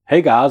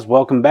Hey guys,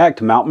 welcome back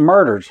to Mountain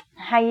Murders.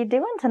 How you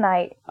doing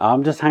tonight?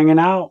 I'm just hanging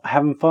out,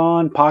 having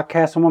fun,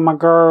 podcasting with my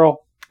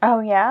girl.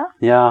 Oh, yeah?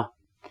 Yeah,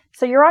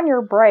 So you're on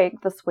your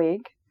break this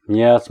week.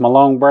 yeah, it's my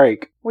long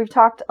break. We've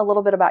talked a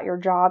little bit about your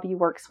job. You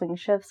work swing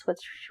shifts,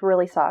 which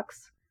really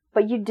sucks.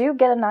 But you do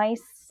get a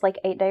nice,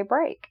 8-day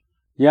break.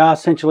 Yeah,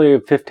 essentially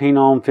 15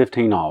 on,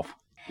 15 off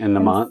in the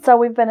month. So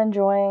we've been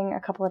enjoying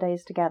a couple of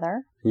days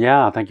together.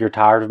 Yeah, I think you're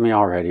tired of me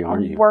already,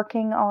 aren't and you?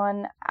 working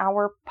on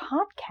our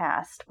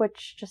podcast,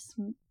 which just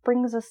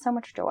brings us so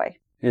much joy.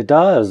 It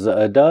does.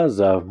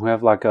 We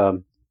have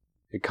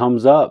it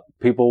comes up.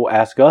 People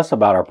ask us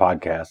about our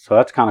podcast, so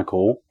that's kind of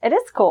cool. It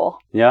is cool.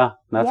 Yeah,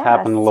 that's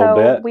happened a little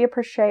bit. We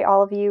appreciate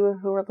all of you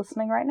who are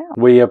listening right now.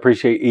 We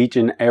appreciate each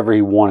and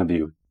every one of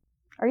you.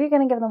 Are you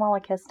going to give them all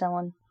a kiss,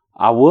 Dylan?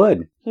 I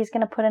would. He's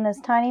going to put in his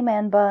tiny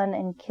man bun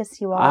and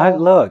kiss you all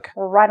Look,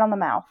 right on the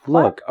mouth.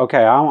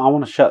 okay, I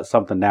want to shut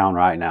something down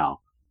right now.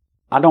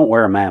 I don't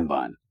wear a man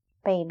bun.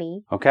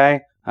 Baby.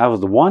 Okay? That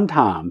was the one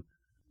time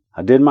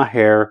I did my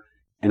hair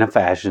in a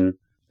fashion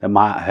that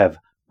might have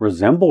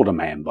resembled a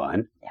man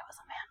bun. It was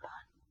a man bun.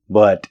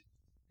 But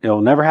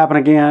it'll never happen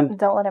again.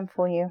 Don't let him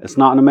fool you. It's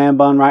not in a man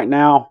bun right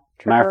now.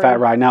 Matter of fact,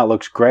 right now it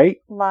looks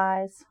great.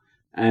 Lies.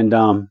 And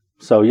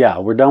so yeah,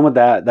 we're done with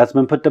that. That's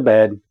been put to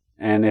bed.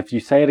 And if you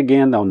say it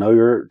again, they'll know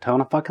you're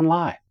telling a fucking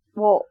lie.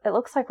 Well, it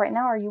looks like right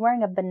now, are you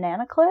wearing a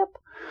banana clip?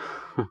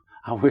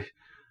 I wish.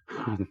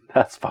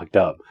 That's fucked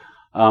up.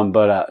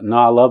 But no,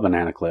 I love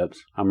banana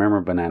clips. I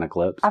remember banana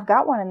clips. I've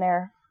got one in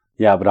there.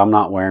 Yeah, but I'm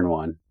not wearing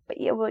one. But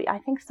yeah, well, I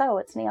think so.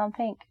 It's neon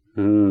pink.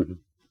 Mm.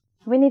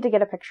 We need to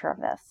get a picture of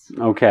this.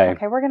 Okay.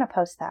 Okay, we're going to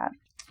post that.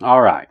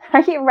 All right.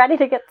 Are you ready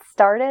to get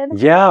started?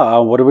 Yeah,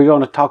 what are we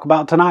going to talk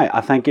about tonight?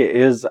 I think it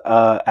is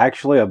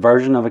actually a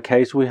version of a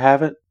case we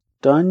haven't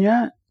done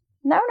yet.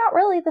 No, not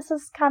really. This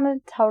is kind of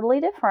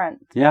totally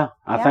different. Yeah,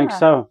 I think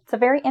so. It's a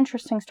very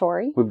interesting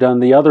story. We've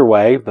done the other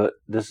way, but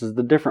this is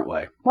the different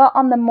way. Well,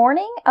 on the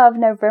morning of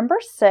November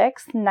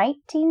 6th,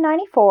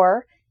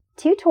 1994,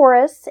 two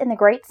tourists in the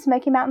Great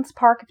Smoky Mountains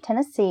Park of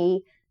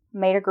Tennessee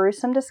made a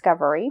gruesome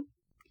discovery.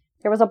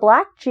 There was a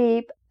black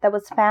Jeep that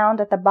was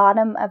found at the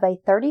bottom of a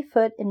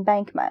 30-foot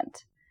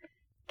embankment.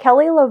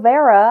 Kelly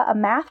Lovera, a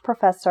math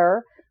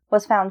professor,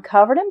 was found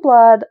covered in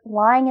blood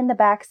lying in the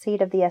back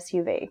seat of the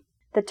SUV.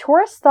 The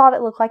tourists thought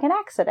it looked like an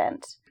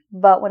accident,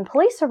 but when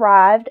police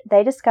arrived,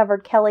 they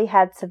discovered Kelly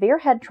had severe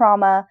head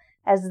trauma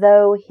as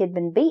though he had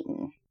been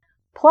beaten.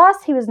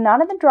 Plus, he was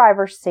not in the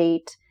driver's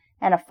seat,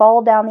 and a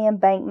fall down the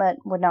embankment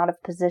would not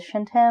have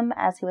positioned him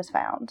as he was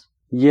found.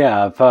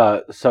 Yeah,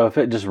 if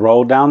it just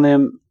rolled down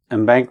the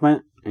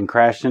embankment and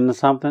crashed into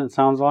something, it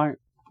sounds like.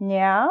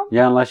 Yeah?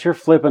 Yeah, unless you're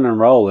flipping and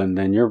rolling,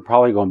 then you're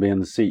probably going to be in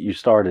the seat you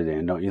started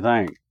in, don't you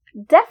think?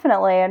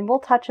 Definitely, and we'll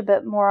touch a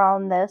bit more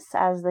on this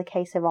as the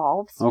case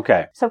evolves.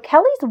 Okay. So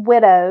Kelly's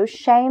widow,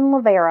 Shane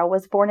Lovera,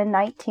 was born in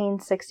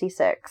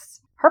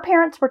 1966. Her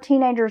parents were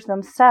teenagers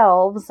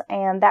themselves,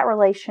 and that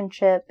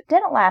relationship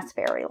didn't last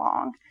very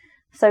long.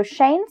 So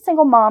Shane's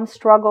single mom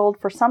struggled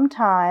for some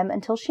time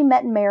until she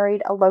met and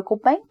married a local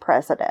bank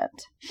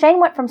president. Shane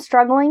went from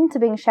struggling to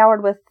being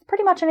showered with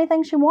pretty much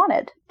anything she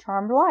wanted.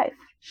 Charmed life.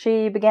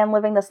 She began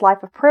living this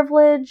life of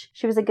privilege.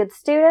 She was a good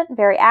student,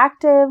 very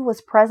active,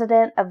 was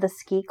president of the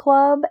ski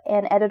club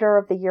and editor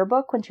of the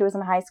yearbook when she was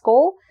in high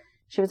school.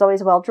 She was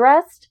always well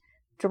dressed,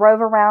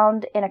 drove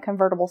around in a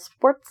convertible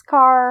sports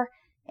car,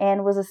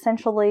 and was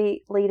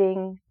essentially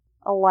leading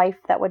a life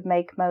that would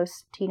make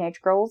most teenage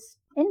girls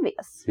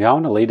envious. Yeah, I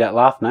want to lead that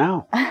life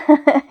now.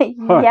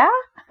 Yeah?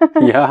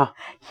 Yeah.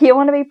 You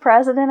want to be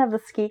president of the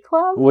ski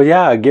club? Well,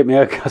 yeah, get me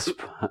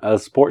a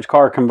sports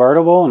car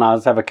convertible, and I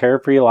just have a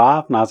carefree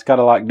life, and I just got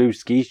to do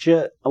ski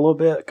shit a little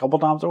bit, a couple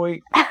times a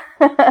week.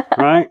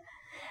 Right?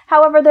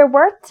 However, there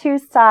were two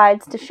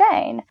sides to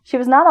Shane. She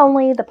was not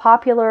only the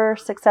popular,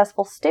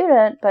 successful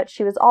student, but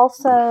she was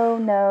also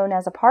known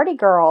as a party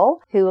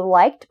girl who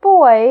liked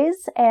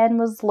boys and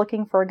was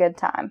looking for a good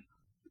time.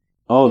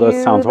 Oh,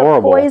 that sounds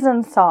horrible.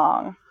 Poison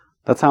song.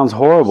 That sounds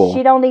horrible.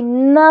 She don't need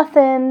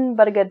nothing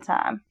but a good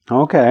time.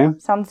 Okay.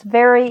 Sounds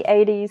very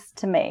 80s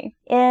to me.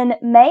 In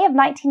May of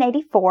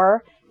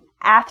 1984,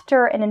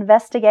 after an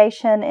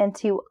investigation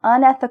into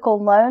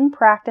unethical loan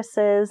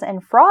practices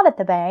and fraud at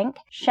the bank,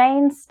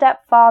 Shane's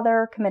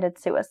stepfather committed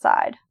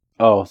suicide.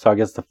 Oh, so I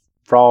guess the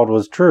fraud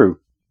was true.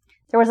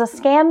 There was a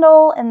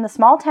scandal in the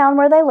small town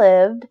where they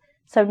lived,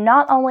 so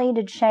not only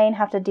did Shane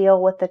have to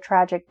deal with the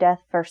tragic death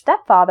of her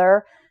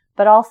stepfather,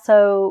 but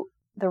also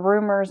the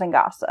rumors and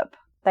gossip.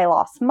 They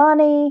lost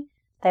money,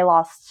 they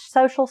lost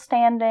social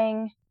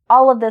standing.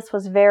 All of this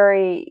was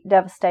very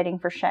devastating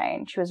for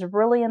Shane. She was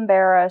really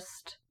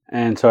embarrassed.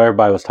 And so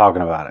everybody was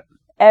talking about it.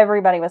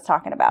 Everybody was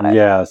talking about it.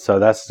 Yeah, so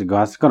that's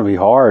going to be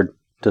hard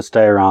to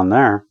stay around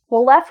there.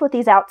 Well, left with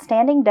these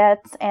outstanding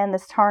debts and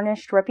this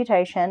tarnished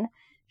reputation,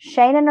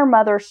 Shane and her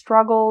mother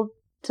struggled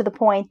to the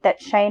point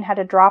that Shane had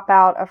to drop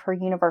out of her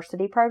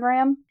university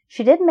program.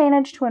 She did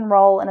manage to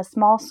enroll in a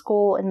small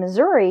school in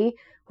Missouri,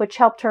 which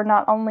helped her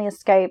not only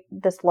escape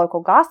this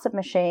local gossip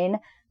machine,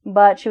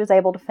 but she was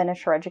able to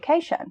finish her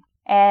education.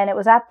 And it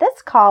was at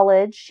this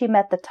college she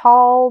met the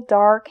tall,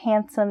 dark,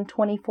 handsome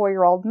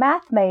 24-year-old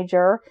math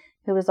major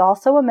who was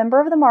also a member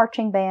of the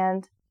marching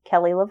band,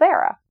 Kelly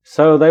LaVera.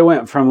 So they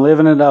went from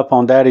living it up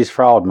on daddy's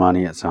fraud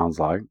money, it sounds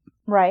like.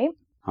 Right.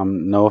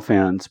 No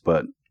offense,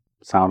 but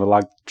sounded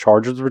like the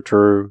charges were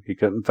true. He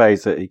couldn't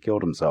face it. He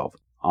killed himself,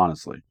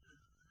 honestly.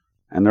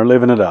 And they're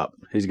living it up.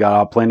 He's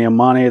got plenty of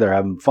money. They're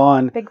having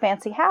fun. Big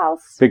fancy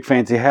house. Big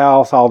fancy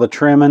house, all the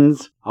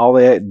trimmings, all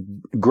the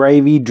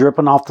gravy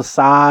dripping off the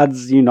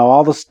sides,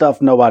 all the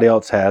stuff nobody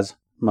else has.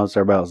 Most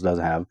everybody else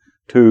doesn't have.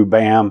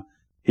 Bam.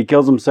 He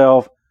kills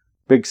himself.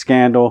 Big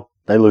scandal.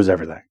 They lose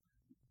everything.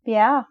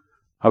 Yeah.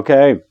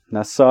 Okay,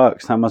 that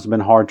sucks. That must have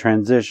been a hard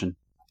transition.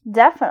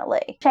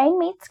 Definitely. Shane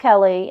meets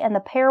Kelly, and the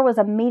pair was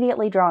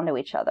immediately drawn to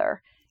each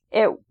other.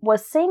 It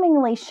was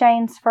seemingly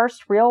Shane's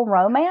first real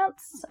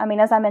romance. I mean,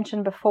 as I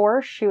mentioned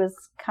before, she was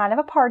kind of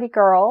a party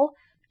girl.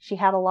 She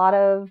had a lot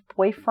of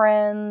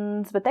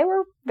boyfriends, but they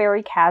were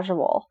very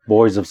casual.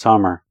 Boys of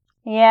summer.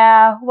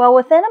 Yeah, well,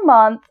 within a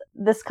month,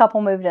 this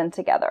couple moved in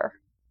together.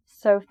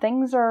 So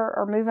things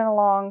are moving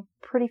along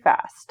pretty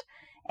fast.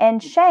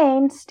 And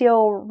Shane,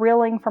 still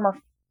reeling from her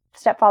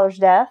stepfather's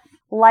death,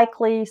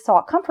 likely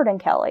sought comfort in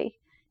Kelly.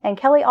 And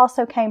Kelly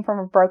also came from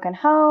a broken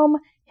home.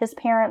 His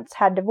parents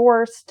had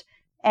divorced.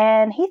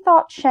 And he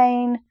thought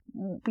Shane,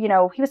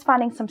 he was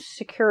finding some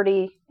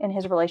security in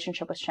his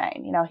relationship with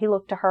Shane. He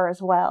looked to her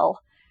as well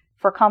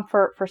for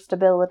comfort, for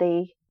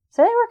stability.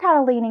 So they were kind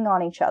of leaning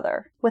on each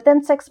other.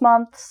 Within 6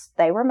 months,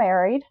 they were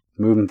married.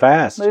 Moving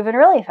fast. Moving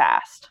really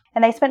fast.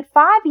 And they spent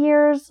 5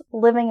 years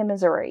living in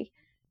Missouri.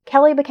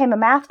 Kelly became a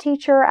math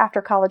teacher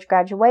after college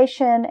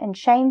graduation, and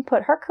Shane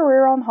put her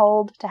career on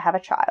hold to have a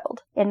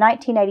child. In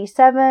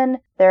 1987,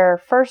 their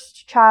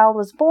first child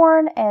was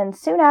born, and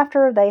soon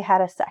after, they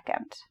had a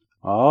second.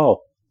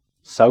 Oh,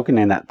 soaking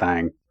in that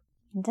thing.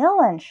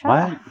 Dylan, shut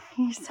what? up.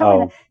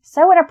 You're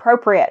so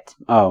inappropriate.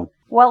 Oh.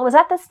 Well, it was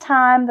at this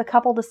time the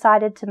couple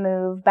decided to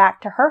move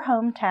back to her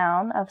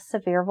hometown of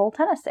Sevierville,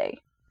 Tennessee.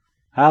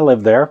 I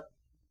lived there.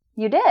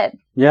 You did?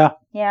 Yeah.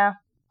 Yeah.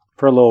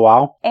 For a little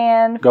while.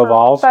 And Go for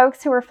Vols.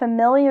 folks who are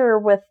familiar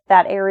with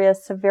that area,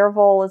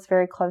 Sevierville is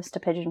very close to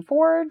Pigeon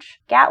Forge,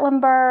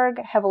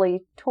 Gatlinburg,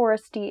 heavily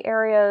touristy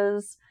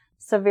areas.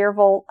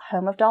 Sevierville,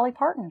 home of Dolly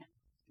Parton.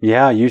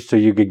 Yeah, used to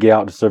you could get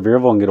out to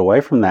Sevierville and get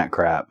away from that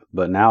crap,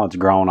 but now it's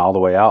grown all the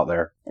way out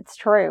there. It's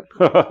true.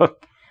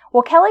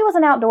 Well, Kelly was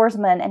an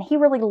outdoorsman, and he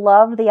really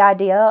loved the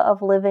idea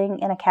of living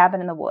in a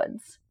cabin in the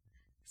woods.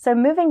 So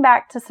moving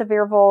back to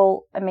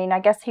Sevierville, I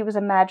guess he was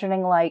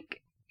imagining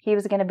like he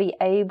was going to be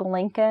Abe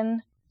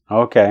Lincoln.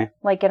 Okay.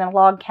 Like in a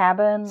log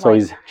cabin. So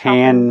he's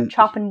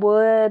chopping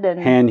wood and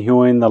hand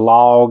hewing the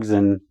logs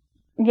and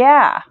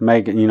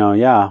making,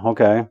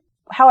 okay.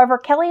 However,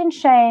 Kelly and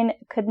Shane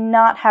could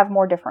not have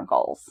more different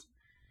goals.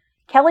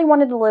 Kelly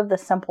wanted to live the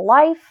simple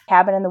life,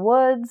 cabin in the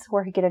woods,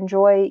 where he could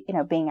enjoy,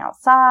 being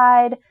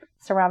outside,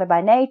 surrounded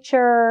by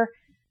nature,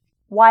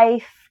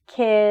 wife,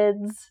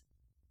 kids,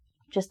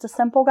 just a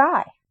simple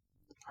guy.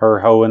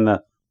 Her hoeing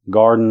the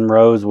garden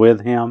rows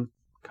with him,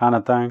 kind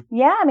of thing.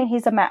 Yeah,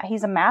 he's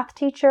a math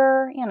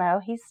teacher.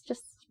 He's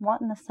just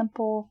wanting a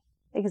simple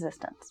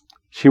existence.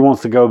 She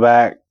wants to go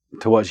back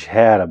to what she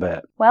had, I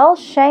bet. Well,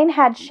 Shane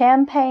had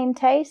champagne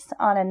tastes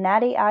on a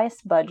Natty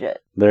Ice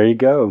budget. There you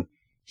go.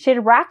 She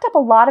had racked up a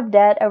lot of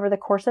debt over the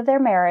course of their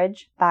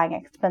marriage, buying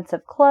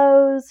expensive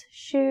clothes,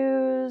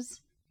 shoes,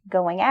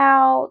 going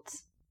out,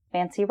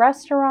 fancy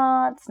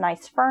restaurants,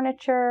 nice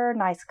furniture,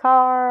 nice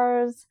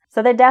cars.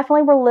 So they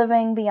definitely were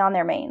living beyond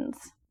their means.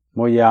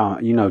 Well, yeah,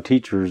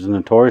 teachers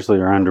notoriously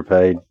are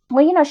underpaid.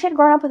 Well, she had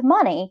grown up with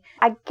money.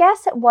 I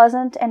guess it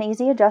wasn't an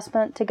easy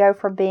adjustment to go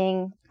from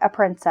being a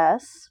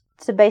princess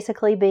to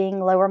basically being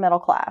lower middle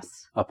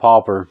class. A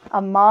pauper.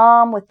 A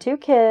mom with 2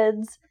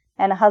 kids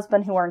and a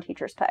husband who earned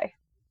teacher's pay.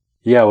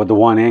 Yeah, with the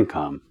one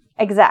income.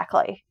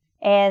 Exactly.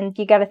 And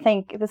you got to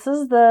think, this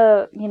is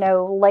the,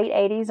 late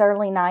 80s,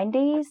 early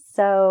 90s,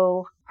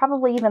 so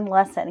probably even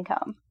less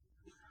income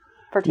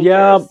for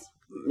teachers.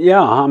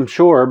 Yeah, I'm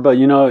sure. But,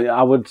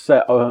 I would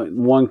say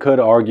one could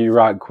argue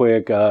right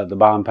quick, the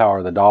buying power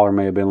of the dollar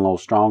may have been a little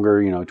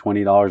stronger.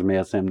 $20 may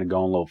have seemed to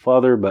go a little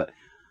further, but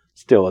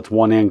still, it's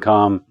one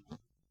income,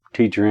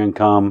 teacher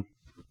income.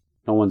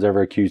 No one's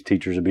ever accused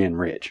teachers of being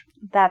rich.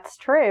 That's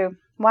true.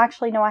 Well,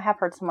 actually, no, I have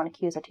heard someone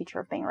accuse a teacher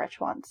of being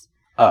rich once.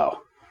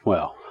 Oh,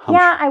 well.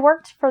 I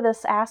worked for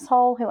this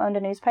asshole who owned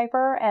a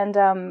newspaper,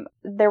 and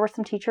there were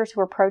some teachers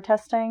who were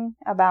protesting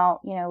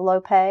about, low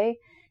pay.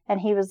 And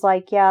he was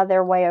like, yeah,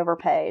 they're way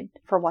overpaid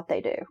for what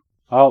they do.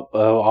 Oh,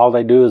 all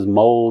they do is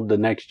mold the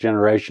next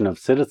generation of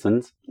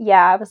citizens.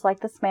 Yeah, I was like,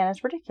 this man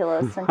is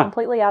ridiculous and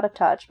completely out of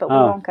touch, but we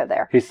won't go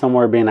there. He's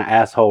somewhere being an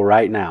asshole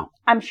right now.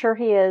 I'm sure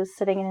he is,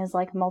 sitting in his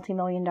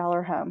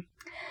multi-million-dollar home.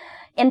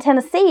 In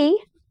Tennessee,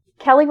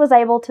 Kelly was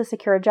able to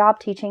secure a job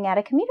teaching at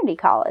a community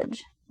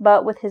college.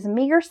 But with his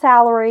meager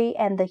salary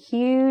and the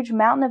huge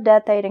mountain of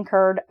debt they'd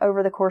incurred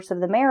over the course of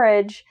the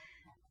marriage,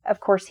 of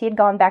course, he had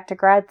gone back to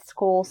grad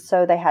school,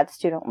 so they had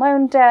student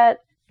loan debt.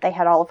 They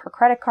had all of her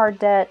credit card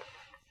debt.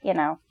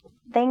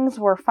 Things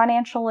were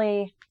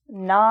financially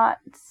not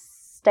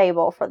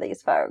stable for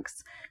these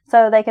folks.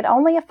 So they could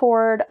only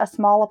afford a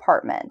small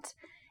apartment.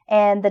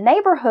 And the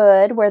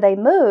neighborhood where they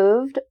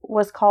moved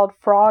was called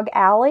Frog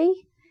Alley.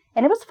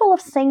 And it was full of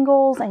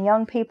singles and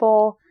young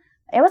people.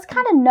 It was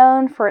kind of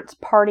known for its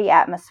party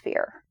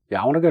atmosphere.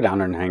 Yeah, I want to go down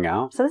there and hang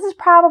out. So this is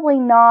probably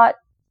not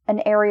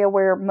an area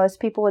where most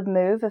people would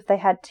move if they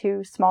had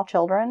 2 small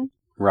children.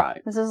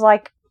 Right. This is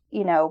like,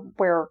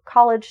 where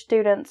college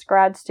students,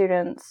 grad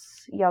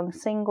students, young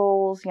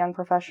singles, young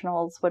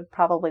professionals would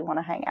probably want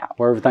to hang out.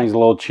 Where everything's a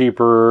little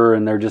cheaper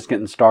and they're just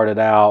getting started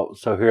out.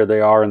 So here they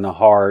are in the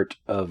heart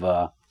of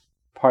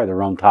probably the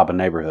wrong type of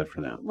neighborhood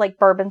for them. Like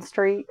Bourbon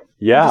Street.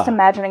 Yeah. I'm just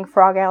imagining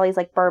Frog Alley's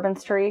like Bourbon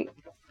Street,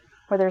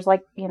 where there's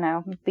like,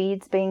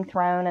 beads being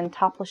thrown and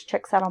topless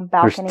chicks out on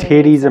balconies.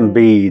 There's titties and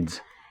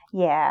beads.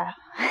 Yeah.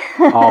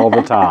 All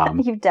the time.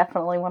 You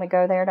definitely want to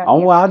go there, don't you? Oh,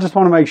 well, I just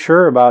want to make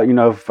sure about,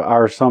 if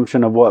our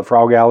assumption of what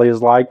Frog Alley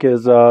is like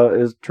is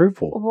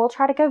truthful. We'll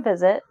try to go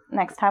visit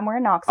next time we're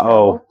in Knoxville.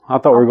 Oh, I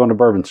thought we were going to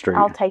Bourbon Street.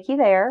 I'll take you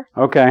there.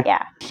 Okay.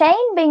 Yeah.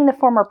 Shane, being the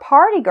former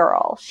party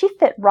girl, she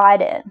fit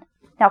right in.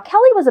 Now,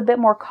 Kelly was a bit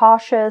more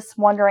cautious,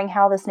 wondering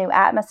how this new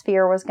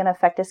atmosphere was going to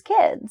affect his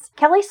kids.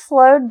 Kelly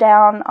slowed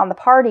down on the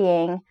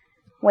partying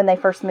when they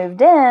first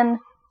moved in.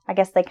 I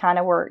guess they kind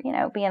of were,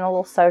 being a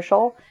little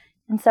social.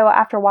 And so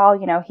after a while,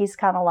 he's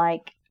kind of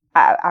like,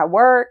 I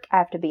work, I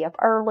have to be up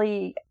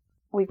early,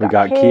 we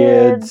got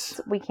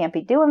kids, we can't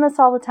be doing this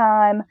all the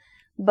time.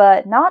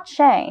 But not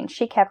Shane.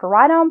 She kept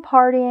right on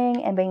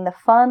partying and being the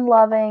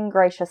fun-loving,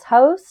 gracious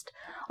host,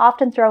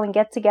 often throwing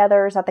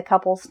get-togethers at the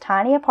couple's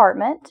tiny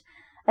apartment.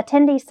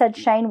 Attendees said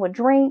Shane would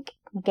drink,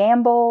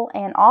 gamble,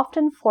 and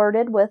often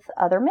flirted with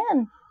other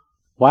men.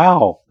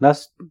 Wow,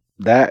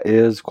 that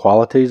is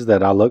qualities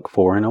that I look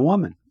for in a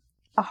woman.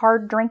 A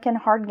hard-drinking,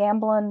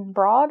 hard-gambling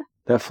broad?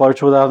 That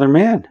flirts with other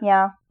men.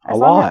 Yeah. A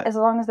lot. As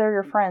long as they're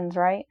your friends,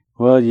 right?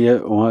 Well, yeah.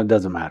 Well, it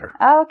doesn't matter.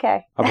 Oh,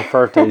 okay. I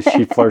prefer if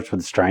she flirts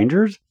with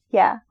strangers.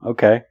 Yeah.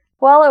 Okay.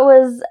 Well, it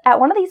was at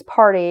one of these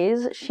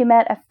parties, she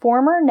met a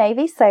former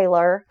Navy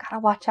sailor. Gotta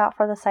watch out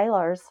for the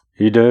sailors.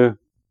 You do?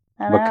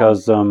 I know.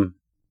 Because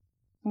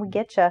we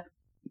get you.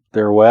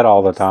 They're wet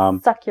all the time.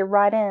 Suck you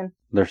right in.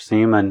 They're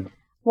semen.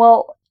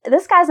 Well,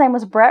 this guy's name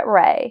was Brett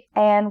Ray,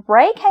 and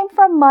Ray came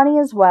from money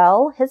as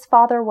well. His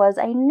father was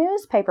a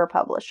newspaper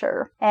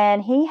publisher,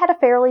 and he had a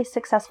fairly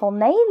successful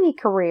Navy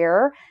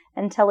career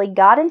until he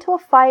got into a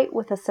fight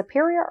with a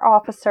superior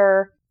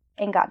officer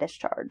and got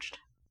discharged.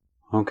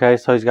 Okay,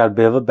 so he's got a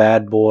bit of a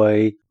bad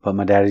boy, but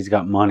my daddy's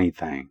got money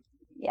thing.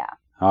 Yeah.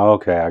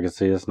 Okay, I can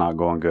see it's not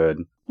going good.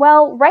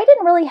 Well, Ray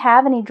didn't really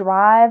have any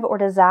drive or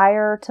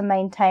desire to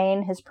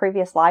maintain his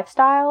previous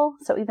lifestyle,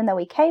 so even though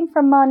he came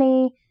from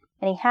money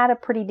and he had a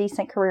pretty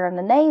decent career in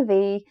the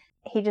Navy,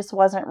 he just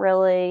wasn't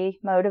really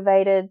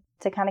motivated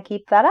to kind of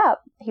keep that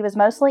up. He was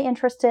mostly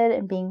interested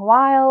in being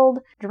wild,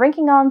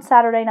 drinking on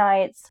Saturday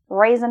nights,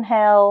 raising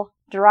hell,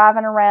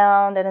 driving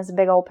around in his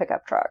big old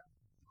pickup truck.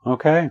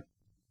 Okay.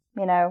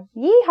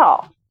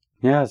 Yeehaw.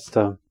 Yeah, it's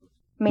the...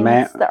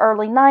 It's the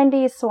early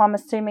 90s, so I'm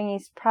assuming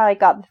he's probably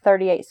got the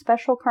 38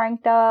 Special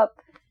cranked up.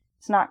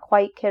 It's not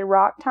quite Kid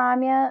Rock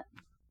time yet.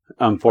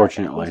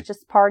 Unfortunately. He's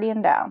just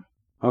partying down.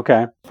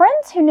 Okay.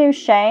 Friends who knew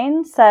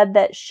Shane said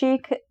that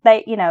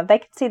they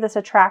could see this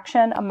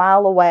attraction a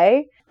mile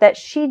away, that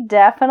she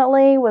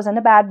definitely was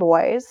into bad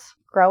boys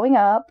growing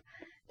up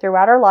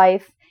throughout her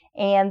life,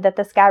 and that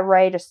this guy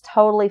Ray just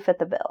totally fit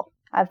the bill.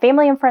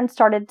 Family and friends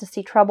started to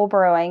see trouble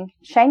brewing.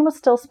 Shane was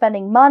still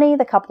spending money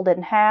the couple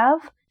didn't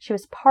have. She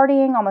was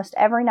partying almost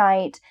every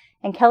night,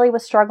 and Kelly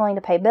was struggling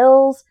to pay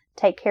bills,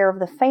 take care of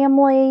the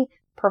family,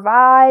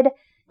 provide,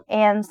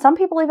 and some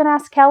people even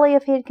asked Kelly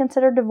if he had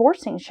considered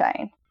divorcing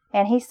Shane.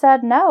 And he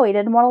said no, he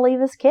didn't want to leave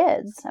his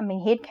kids. I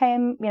mean, he'd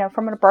came,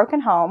 from a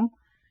broken home.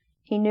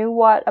 He knew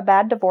what a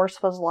bad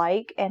divorce was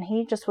like, and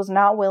he just was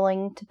not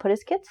willing to put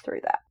his kids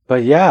through that.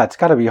 But yeah, it's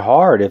got to be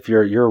hard if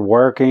you're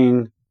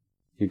working,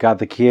 you got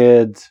the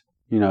kids.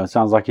 It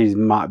sounds like he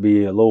might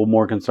be a little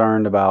more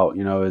concerned about,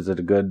 is it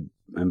a good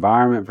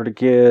environment for the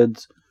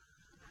kids?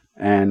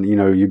 And,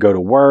 you go to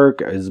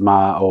work. I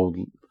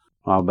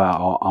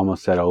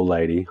almost said old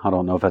lady. I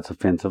don't know if that's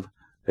offensive.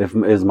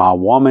 Is my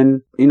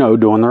woman,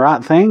 doing the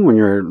right thing when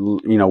you're,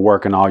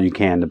 working all you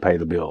can to pay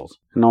the bills?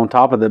 And on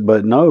top of that,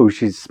 but no,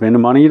 she's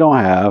spending money you don't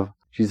have.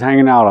 She's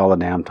hanging out all the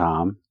damn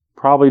time.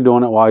 Probably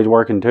doing it while he's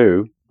working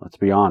too. Let's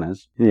be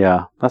honest.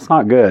 Yeah, that's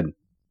not good.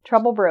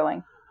 Trouble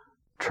brewing.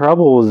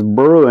 Trouble is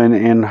brewing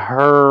in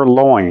her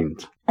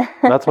loins.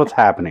 That's what's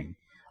happening.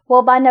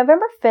 Well, by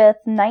November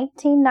 5th,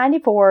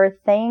 1994,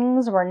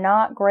 things were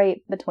not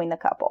great between the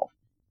couple.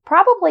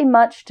 Probably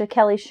much to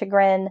Kelly's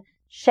chagrin,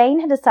 Shane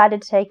had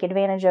decided to take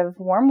advantage of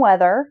warm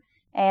weather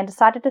and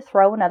decided to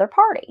throw another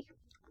party.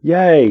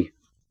 Yay!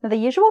 The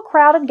usual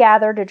crowd had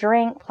gathered to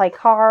drink, play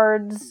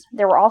cards.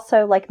 There were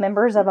also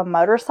members of a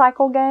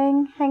motorcycle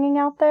gang hanging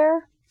out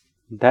there.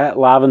 That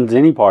livens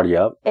any party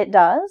up. It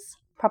does.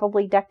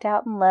 Probably decked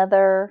out in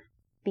leather,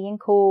 being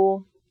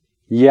cool.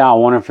 Yeah, I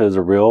wonder if it was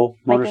a real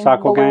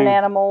motorcycle gang. Making balloon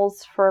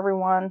animals for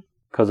everyone.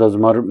 Because those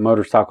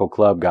motorcycle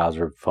club guys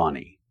are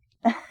funny.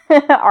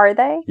 Are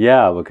they?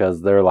 Yeah,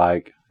 because they're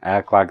like,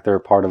 act like they're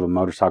part of a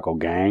motorcycle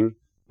gang,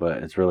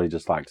 but it's really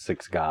just like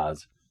 6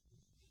 guys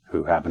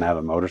who happen to have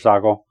a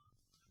motorcycle.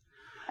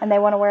 And they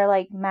want to wear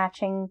like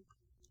matching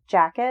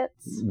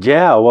jackets?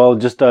 Yeah, well,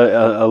 just a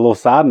little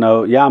side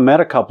note. Yeah, I met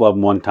a couple of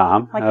them one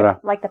time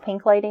Like the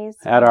pink ladies?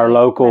 at our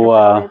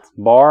local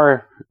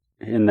bar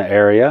in the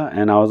area.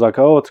 And I was like,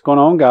 oh, what's going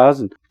on, guys?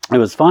 And it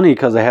was funny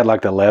because they had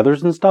like the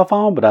leathers and stuff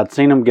on, but I'd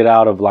seen them get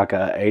out of like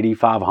a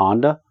 85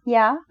 Honda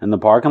in the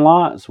parking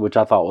lots, which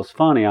I thought was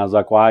funny. I was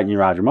like, why didn't you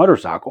ride your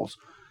motorcycles?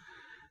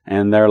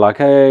 And they're like,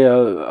 hey,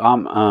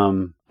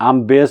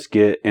 I'm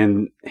Biscuit,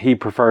 and he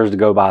prefers to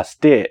go by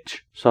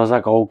Stitch. So I was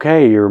like,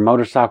 okay, your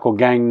motorcycle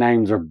gang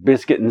names are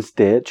Biscuit and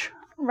Stitch.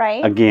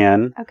 Right.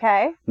 Again.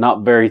 Okay.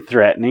 Not very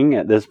threatening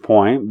at this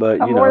point, but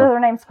you know. What are their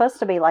names supposed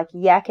to be? Like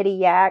Yakety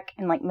Yak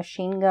and like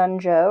Machine Gun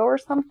Joe or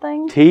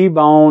something?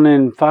 T-Bone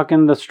and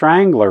fucking the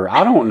Strangler.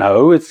 I don't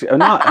know. It's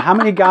not. How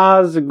many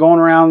guys are going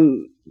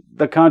around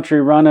the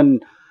country running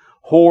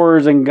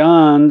whores and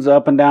guns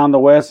up and down the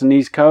west and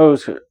east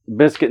coast?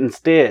 Biscuit and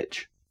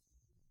Stitch.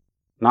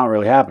 Not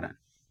really happening.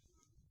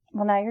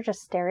 Well, now you're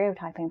just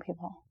stereotyping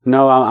people.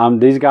 No, I'm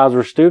these guys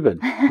were stupid.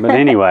 But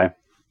anyway.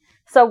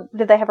 So,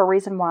 did they have a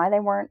reason why they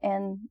were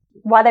in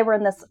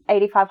this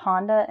 85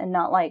 Honda and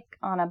not like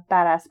on a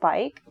badass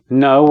bike?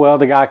 No, well,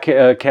 the guy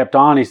kept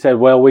on. He said,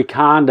 well, we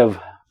kind of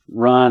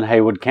run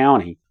Haywood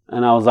County.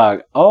 And I was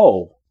like,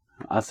 oh.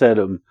 I said,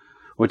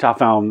 which I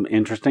found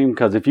interesting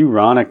because if you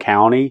run a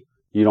county,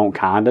 you don't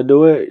kind of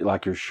do it.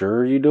 Like, you're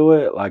sure you do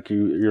it. Like,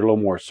 you're a little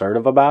more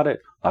assertive about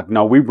it. Like,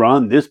 no, we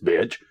run this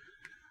bitch.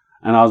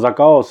 And I was like,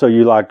 oh, so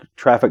you like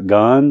traffic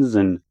guns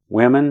and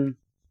women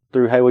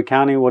through Haywood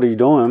County? What are you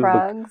doing?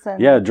 Drugs.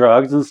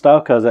 Drugs and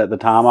stuff. Because at the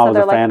time I was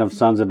a fan of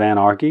Sons of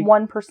Anarchy.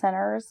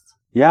 1%ers.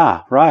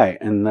 Yeah, right.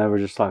 And they were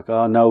just like,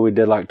 oh, no, we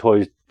did like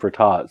Toys for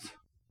Tots.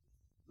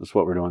 That's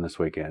what we're doing this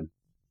weekend.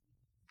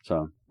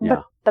 So,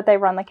 yeah. But they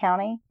run the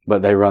county?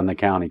 But they run the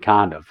county,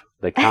 kind of.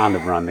 They kind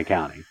of run the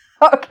county.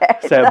 Okay.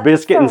 So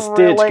Biscuit and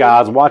Stitch,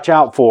 guys, watch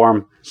out for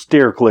them.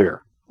 Steer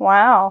clear.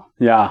 Wow.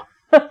 Yeah.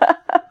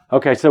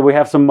 Okay, so we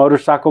have some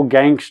motorcycle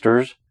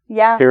gangsters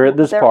here at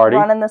this party. They're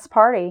running this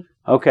party.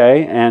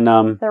 Okay, and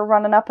they're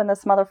running up in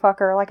this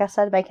motherfucker, like I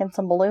said, making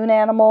some balloon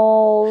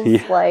animals,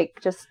 like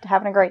just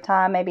having a great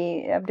time,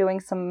 maybe doing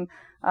some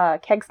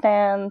keg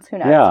stands, who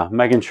knows. Yeah,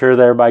 making sure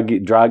that everybody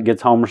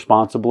gets home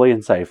responsibly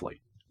and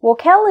safely. Well,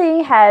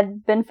 Kelly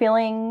had been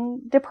feeling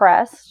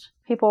depressed.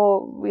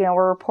 People,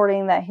 were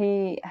reporting that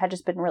he had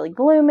just been really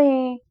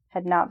gloomy,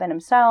 had not been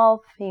himself.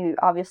 He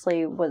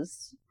obviously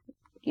was,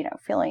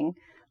 feeling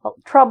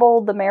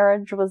troubled. The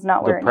marriage was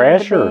not where it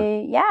needed to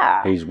be.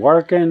 Yeah. He's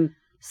working.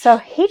 So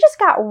he just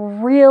got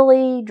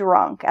really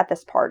drunk at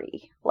this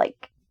party.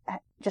 Like,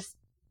 just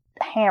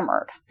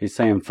hammered. He's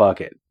saying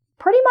fuck it.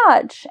 Pretty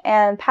much.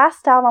 And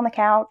passed out on the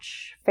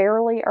couch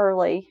fairly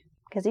early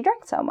because he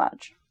drank so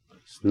much.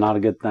 It's not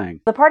a good thing.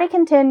 The party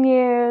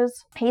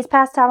continues. He's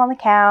passed out on the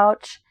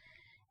couch.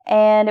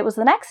 And it was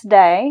the next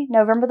day,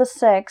 November the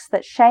 6th,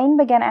 that Shane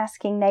began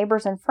asking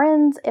neighbors and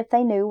friends if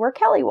they knew where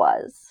Kelly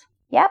was.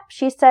 Yep,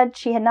 she said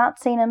she had not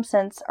seen him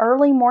since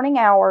early morning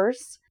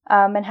hours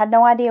and had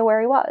no idea where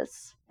he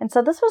was. And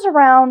so this was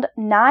around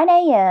 9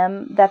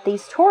 a.m. that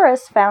these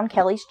tourists found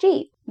Kelly's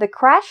Jeep. The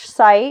crash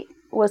site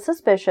was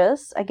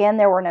suspicious. Again,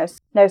 there were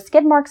no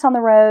skid marks on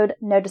the road,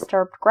 no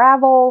disturbed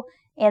gravel,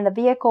 and the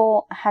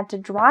vehicle had to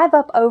drive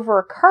up over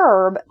a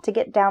curb to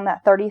get down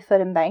that 30-foot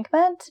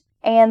embankment.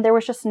 And there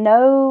was just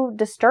no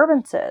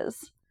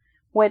disturbances,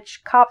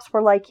 which cops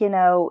were like,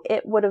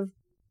 it would have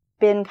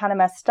been kind of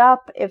messed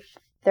up if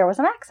there was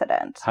an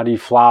accident. How do you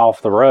fly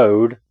off the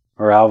road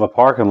or out of a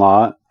parking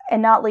lot?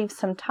 And not leave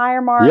some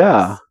tire marks.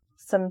 Yeah.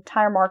 Some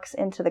tire marks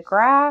into the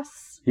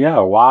grass. Yeah,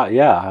 why?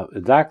 Yeah,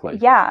 exactly.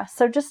 Yeah,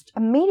 so just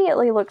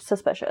immediately looked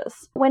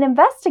suspicious. When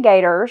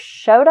investigators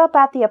showed up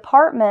at the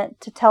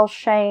apartment to tell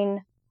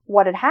Shane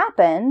what had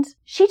happened,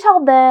 she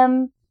told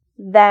them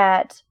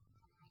that,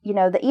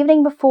 the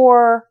evening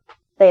before,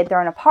 they had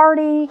thrown a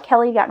party.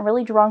 Kelly had gotten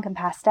really drunk and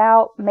passed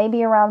out,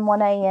 maybe around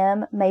 1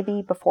 a.m.,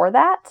 maybe before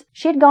that.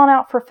 She had gone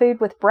out for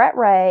food with Brett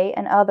Ray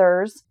and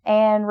others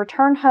and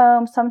returned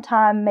home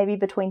sometime maybe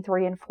between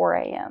 3 and 4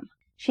 a.m.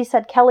 She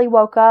said Kelly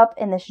woke up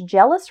in this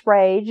jealous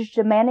rage,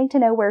 demanding to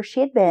know where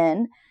she had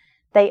been.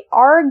 They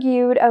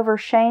argued over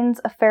Shane's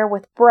affair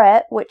with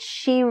Brett, which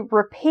she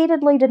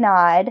repeatedly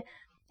denied.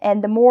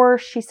 And the more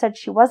she said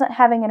she wasn't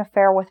having an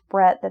affair with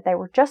Brett, that they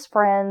were just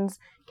friends,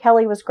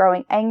 Kelly was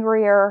growing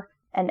angrier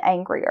and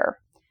angrier.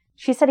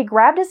 She said he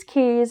grabbed his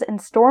keys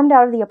and stormed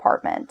out of the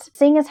apartment.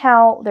 Seeing as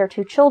how their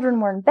 2 children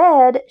were in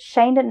bed,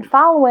 Shane didn't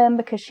follow him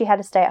because she had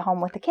to stay at home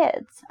with the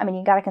kids. I mean,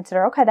 you got to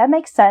consider, okay, that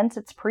makes sense.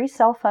 It's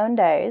pre-cell phone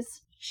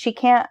days. She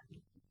can't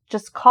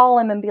just call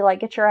him and be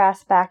like, get your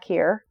ass back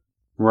here.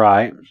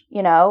 Right.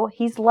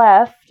 He's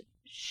left.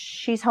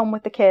 She's home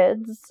with the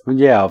kids.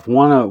 Yeah, if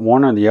one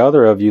or the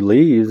other of you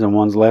leaves and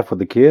one's left with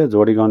the kids,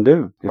 what are you going to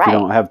do? If you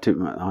don't have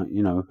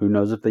 2, who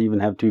knows if they even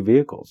have 2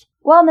 vehicles?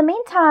 Well, in the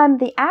meantime,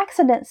 the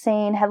accident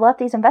scene had left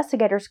these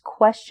investigators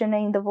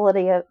questioning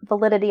the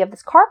validity of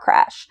this car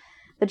crash.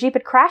 The Jeep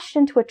had crashed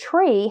into a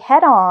tree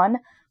head on,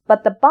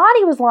 but the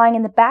body was lying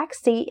in the back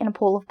seat in a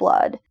pool of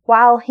blood.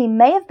 While he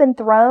may have been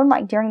thrown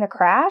during the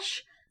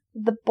crash,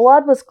 the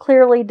blood was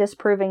clearly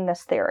disproving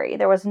this theory.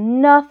 There was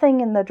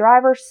nothing in the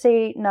driver's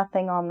seat,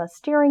 nothing on the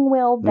steering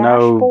wheel,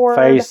 dashboard.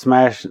 No face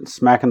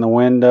smacking the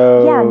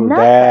window, nothing.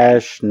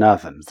 dash,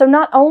 nothing. So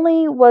not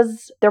only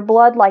was there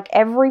blood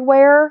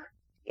everywhere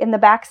in the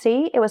back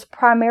seat, it was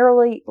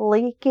primarily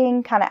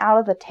leaking kind of out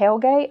of the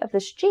tailgate of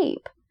this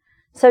Jeep.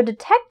 So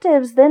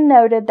detectives then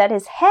noted that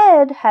his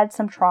head had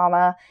some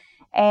trauma,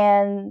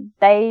 and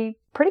they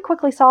pretty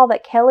quickly saw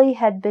that Kelly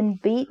had been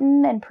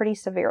beaten and pretty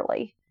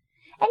severely.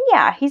 And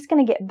yeah, he's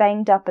going to get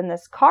banged up in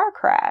this car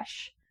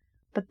crash,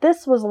 but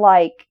this was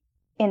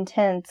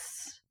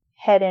intense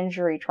head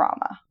injury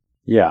trauma.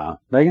 Yeah,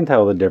 they can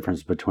tell the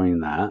difference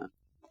between that.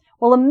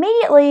 Well,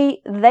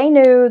 immediately they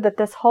knew that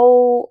this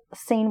whole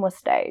scene was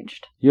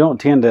staged. You don't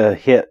tend to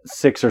hit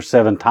 6 or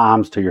 7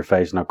 times to your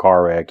face in a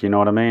car wreck, you know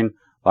what I mean?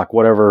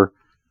 Whatever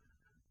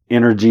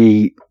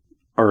energy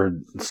or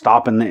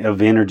stopping of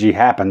energy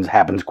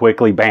happens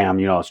quickly, bam,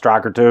 a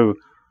strike or two.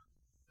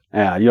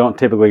 Yeah, you don't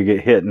typically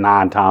get hit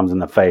 9 times in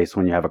the face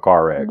when you have a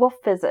car wreck. Well,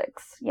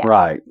 physics, yeah.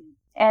 Right.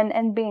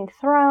 And being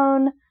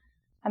thrown,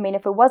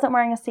 if it wasn't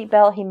wearing a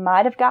seatbelt, he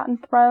might have gotten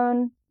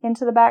thrown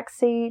into the back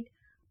seat,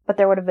 but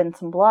there would have been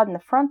some blood in the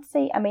front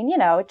seat.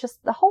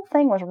 The whole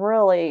thing was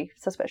really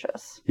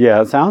suspicious.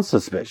 Yeah, it sounds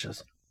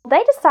suspicious.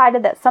 They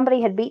decided that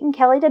somebody had beaten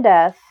Kelly to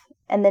death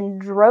and then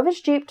drove his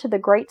Jeep to the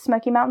Great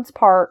Smoky Mountains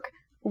Park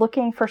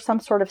looking for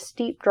some sort of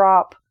steep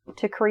drop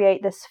to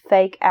create this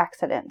fake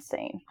accident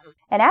scene.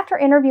 And after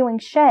interviewing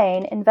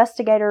Shane,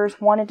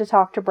 investigators wanted to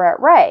talk to Brett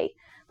Ray,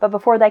 but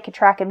before they could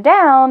track him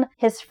down,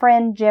 his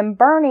friend Jim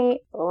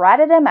Burney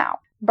ratted him out.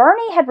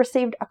 Burney had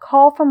received a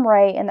call from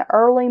Ray in the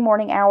early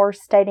morning hours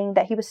stating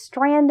that he was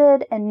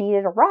stranded and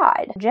needed a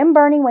ride. Jim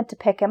Burney went to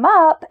pick him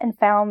up and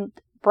found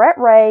Brett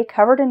Ray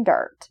covered in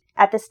dirt.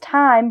 At this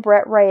time,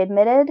 Brett Ray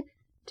admitted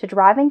to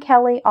driving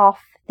Kelly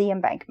off the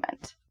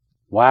embankment.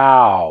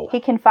 Wow. He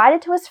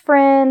confided to his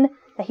friend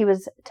that he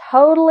was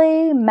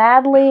totally,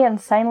 madly,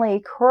 insanely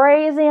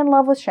crazy in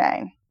love with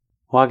Shane.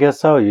 Well, I guess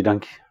so. You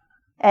don't...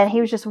 And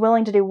he was just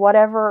willing to do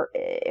whatever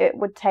it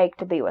would take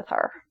to be with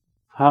her.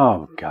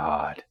 Oh,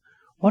 God.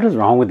 What is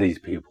wrong with these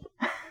people?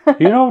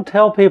 You don't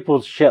tell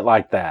people shit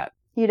like that.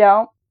 You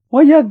don't?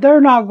 Well, yeah,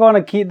 they're not going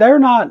to keep... They're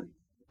not...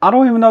 I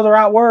don't even know the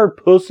right word.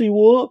 Pussy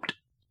whooped?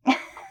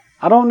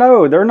 I don't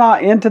know. They're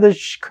not into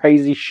this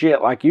crazy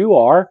shit like you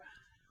are.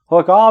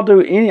 Look,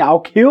 I'll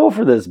kill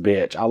for this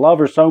bitch. I love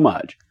her so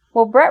much.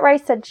 Well, Brett Ray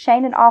said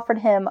Shane had offered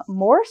him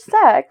more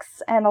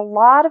sex and a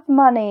lot of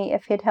money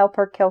if he'd help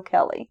her kill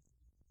Kelly.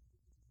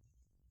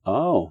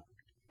 Oh.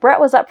 Brett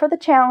was up for the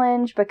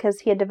challenge because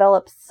he had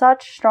developed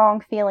such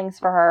strong feelings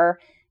for her,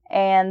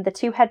 and the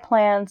two had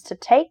plans to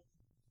take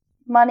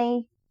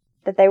money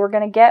that they were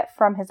going to get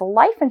from his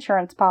life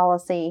insurance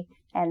policy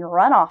and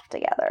run off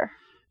together.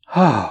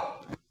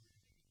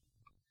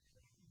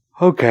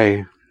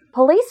 Okay.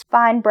 Police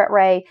find Brett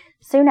Ray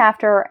soon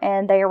after,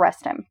 and they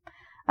arrest him.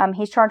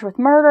 He's charged with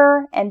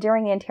murder, and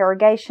during the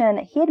interrogation,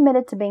 he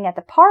admitted to being at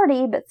the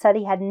party, but said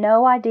he had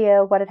no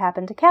idea what had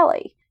happened to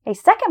Kelly. A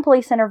second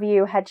police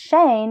interview had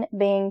Shane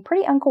being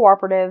pretty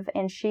uncooperative,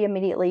 and she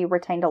immediately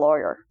retained a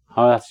lawyer.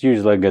 Oh, that's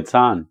usually a good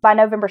sign. By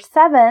November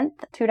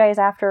 7th, 2 days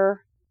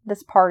after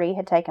this party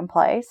had taken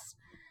place,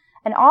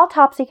 an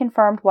autopsy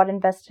confirmed what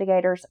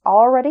investigators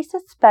already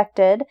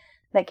suspected,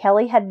 that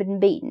Kelly had been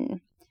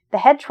beaten. The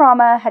head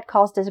trauma had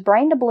caused his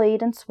brain to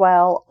bleed and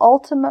swell,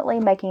 ultimately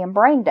making him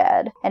brain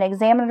dead, and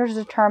examiners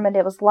determined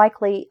it was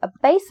likely a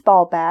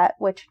baseball bat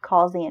which had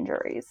caused the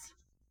injuries.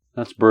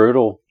 That's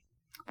brutal.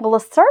 Well, a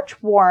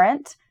search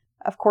warrant,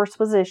 of course,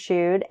 was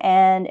issued,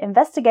 and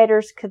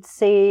investigators could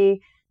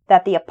see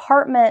that the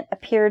apartment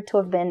appeared to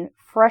have been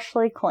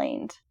freshly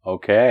cleaned.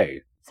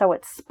 Okay. So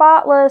it's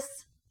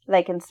spotless.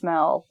 They can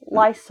smell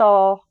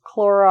Lysol,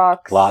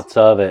 Clorox. Lots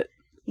of it.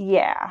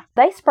 Yeah.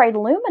 They sprayed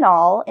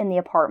luminol in the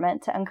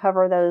apartment to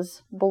uncover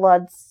those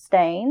blood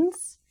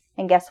stains.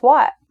 And guess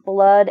what?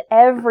 Blood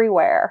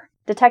everywhere.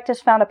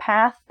 Detectives found a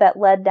path that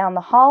led down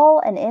the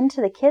hall and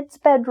into the kid's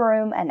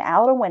bedroom and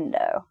out a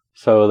window.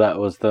 So that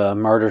was the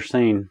murder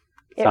scene,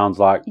 sounds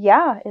like.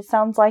 Yeah, it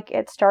sounds like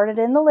it started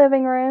in the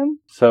living room.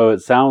 So it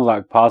sounds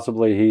like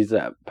possibly he's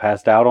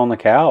passed out on the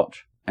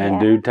couch. And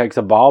dude takes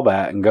a ball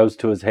bat and goes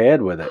to his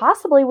head with it.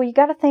 Possibly. Well, you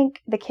got to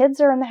think the kids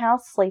are in the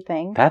house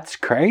sleeping. That's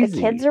crazy.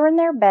 The kids are in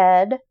their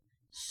bed.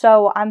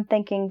 So I'm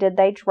thinking, did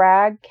they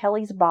drag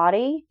Kelly's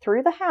body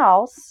through the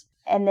house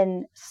and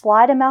then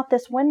slide him out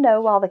this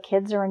window while the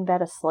kids are in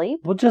bed asleep?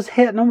 Well, just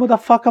hitting them with a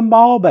fucking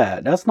ball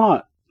bat. That's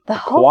not the a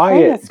whole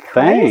quiet thing. Is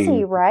crazy,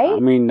 thing, right? I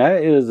mean,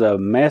 that is a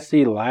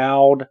messy,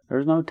 loud.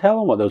 There's no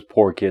telling what those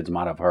poor kids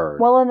might have heard.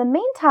 Well, in the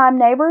meantime,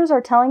 neighbors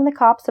are telling the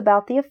cops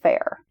about the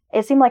affair.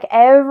 It seemed like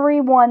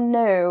everyone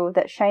knew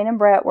that Shane and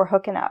Brett were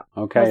hooking up.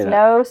 Okay. There's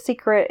no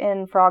secret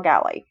in Frog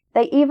Alley.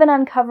 They even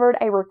uncovered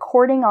a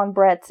recording on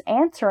Brett's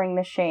answering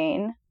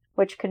machine,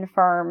 which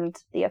confirmed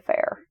the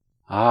affair.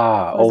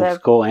 Old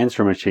school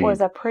answer machine. Was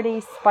a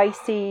pretty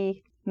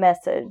spicy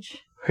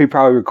message. He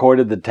probably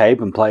recorded the tape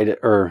and played it,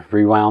 or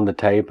rewound the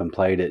tape and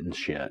played it and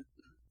shit.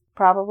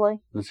 Probably.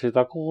 And she's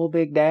like, "Oh,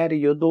 Big Daddy,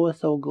 you're doing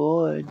so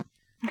good."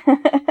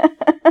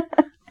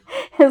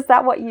 Is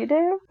that what you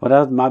do? Well,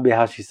 that might be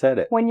how she said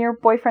it. When your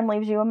boyfriend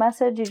leaves you a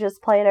message, you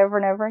just play it over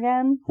and over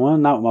again? Well,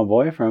 not my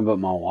boyfriend, but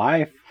my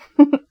wife.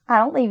 I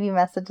don't leave you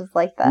messages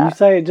like that. You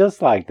say it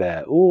just like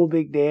that. "Oh,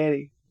 Big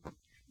Daddy."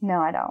 No,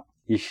 I don't.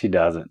 She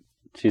doesn't.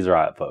 She's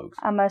right, folks.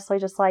 I'm mostly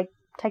just like,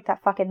 take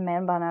that fucking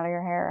man bun out of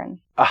your hair and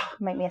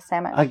make me a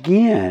sandwich.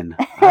 Again.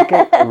 I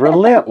get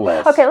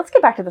relentless. Okay, let's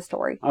get back to the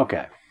story.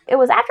 Okay. It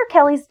was after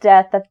Kelly's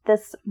death that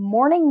this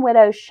mourning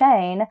widow,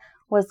 Shane,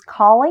 was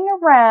calling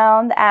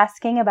around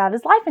asking about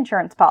his life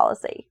insurance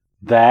policy.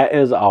 That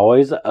is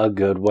always a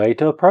good way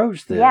to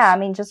approach this. Yeah, I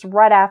mean, just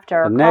right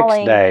after. The next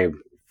calling day.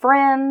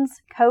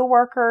 friends,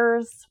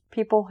 co-workers,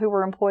 people who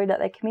were employed at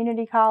the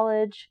community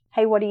college.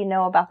 Hey, what do you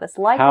know about this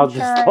life How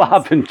insurance? does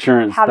life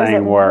insurance How does thing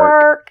it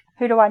work?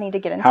 Who do I need to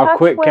get in touch with? How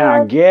quick can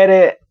I get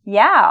it?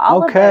 Yeah,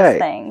 all of those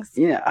things.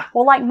 Yeah.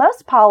 Well, like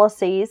most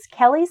policies,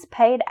 Kelly's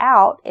paid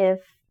out if,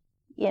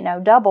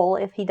 double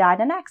if he died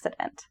in an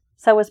accident.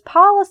 So his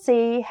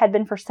policy had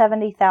been for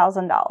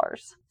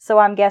 $70,000. So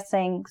I'm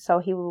guessing,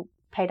 he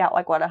paid out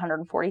like what,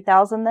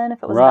 $140,000 then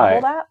if it was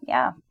double that?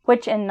 Yeah.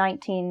 Which in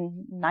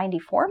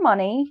 1994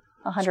 money,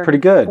 pretty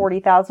good.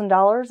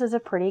 $140,000 is a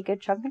pretty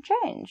good chunk of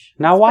change.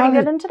 Now, it's pretty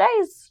good in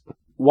today's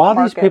Why are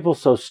these market. people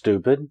so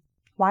stupid?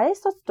 Why are they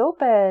so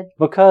stupid?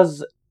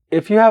 Because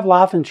if you have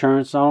life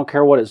insurance, I don't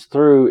care what it's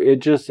through,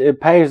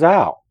 it pays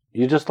out.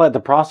 You just let the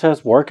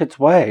process work its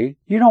way.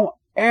 You don't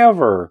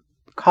ever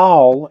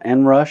call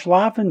and rush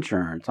life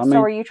insurance.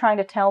 So are you trying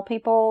to tell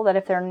people that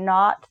if they're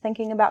not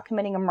thinking about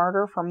committing a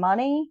murder for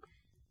money,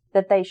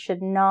 that they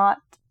should not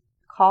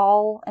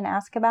call and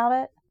ask about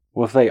it?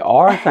 Well, if they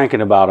are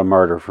thinking about a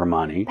murder for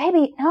money.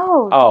 Baby,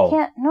 no.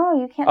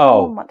 You can't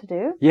tell them what to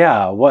do.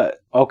 Yeah, what?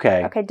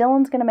 Okay. Okay,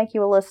 Dylan's going to make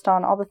you a list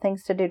on all the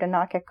things to do to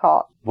not get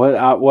caught.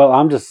 Well,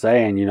 I'm just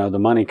saying, the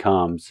money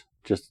comes.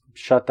 Just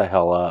shut the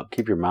hell up.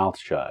 Keep your mouth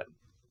shut.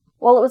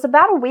 Well, it was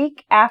about a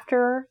week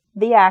after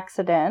the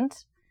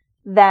accident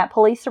that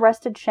police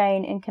arrested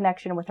Shane in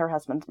connection with her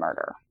husband's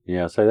murder.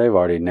 Yeah, so they've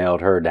already nailed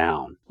her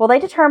down. Well, they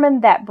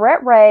determined that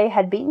Brett Ray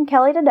had beaten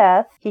Kelly to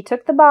death. He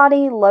took the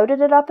body,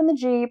 loaded it up in the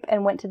Jeep,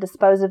 and went to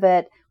dispose of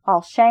it,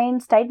 while Shane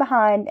stayed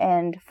behind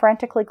and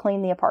frantically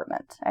cleaned the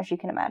apartment, as you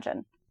can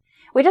imagine.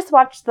 We just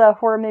watched the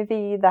horror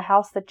movie The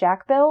House That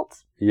Jack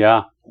Built.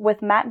 Yeah.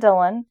 With Matt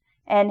Dillon,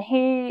 and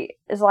he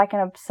is like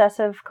an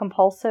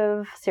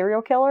obsessive-compulsive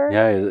serial killer.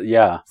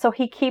 Yeah. So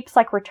he keeps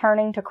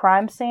returning to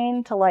crime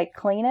scene to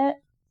clean it.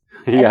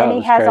 And Yeah, then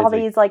he has crazy. all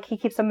these, he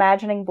keeps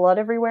imagining blood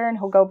everywhere, and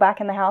he'll go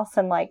back in the house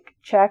and,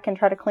 check and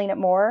try to clean it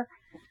more.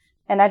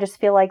 And I just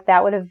feel like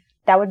that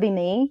would be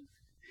me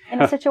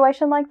in a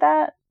situation like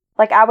that.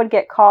 I would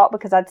get caught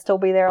because I'd still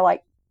be there,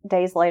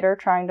 days later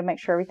trying to make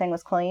sure everything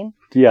was clean.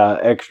 Yeah,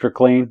 extra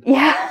clean.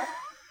 Yeah.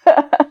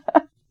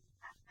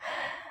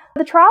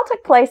 The trial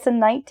took place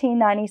in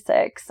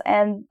 1996,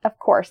 and, of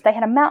course, they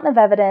had a mountain of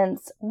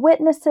evidence,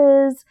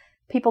 witnesses,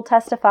 people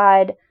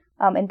testified.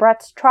 In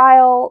Brett's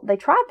trial, they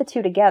tried the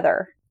two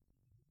together.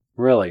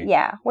 Really?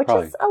 Yeah, which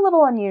is a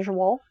little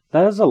unusual.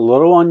 That is a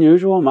little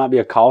unusual. It might be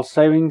a cost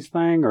savings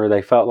thing, or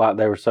they felt like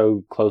they were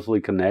so closely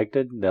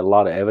connected that a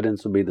lot of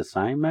evidence would be the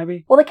same,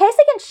 maybe? Well, the case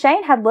against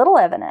Shane had little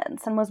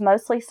evidence and was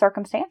mostly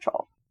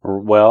circumstantial.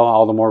 Well,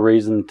 all the more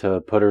reason to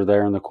put her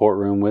there in the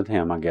courtroom with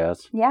him, I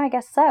guess. Yeah, I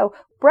guess so.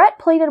 Brett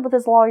pleaded with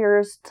his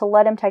lawyers to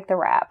let him take the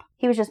rap.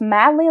 He was just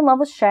madly in love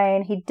with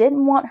Shane. He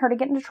didn't want her to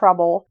get into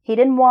trouble. He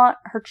didn't want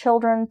her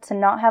children to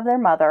not have their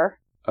mother.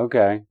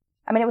 Okay.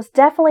 I mean, it was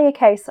definitely a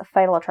case of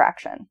fatal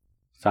attraction.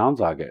 Sounds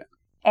like it.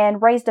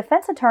 And Ray's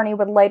defense attorney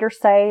would later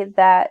say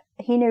that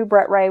he knew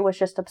Brett Ray was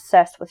just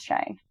obsessed with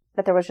Shane.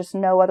 That there was just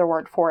no other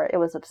word for it. It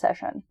was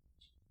obsession.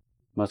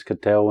 Must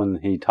could tell when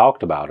he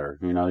talked about her,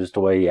 just the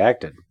way he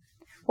acted.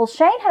 Well,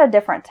 Shane had a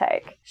different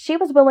take. She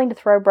was willing to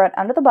throw Brett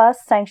under the bus,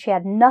 saying she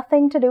had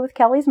nothing to do with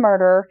Kelly's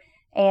murder,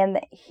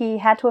 and he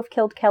had to have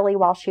killed Kelly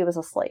while she was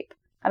asleep.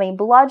 I mean,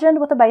 bludgeoned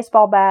with a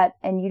baseball bat,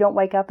 and you don't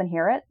wake up and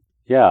hear it?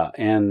 Yeah,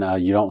 and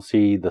you don't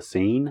see the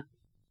scene?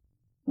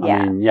 Yeah.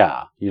 I mean,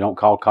 yeah. You don't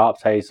call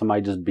cops, hey,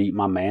 somebody just beat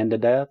my man to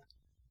death?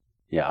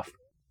 Yeah,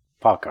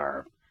 fuck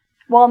her.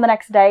 Well, and the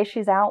next day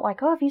she's out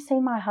like, oh, have you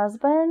seen my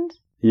husband?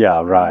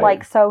 Yeah,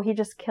 right. So he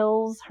just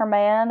kills her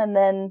man and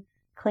then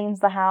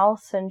cleans the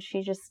house, and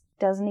she just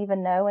doesn't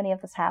even know any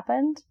of this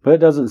happened. But it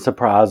doesn't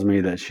surprise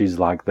me that she's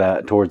like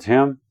that towards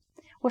him.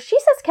 Well, she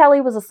says Kelly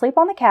was asleep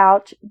on the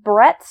couch,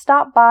 Brett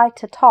stopped by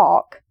to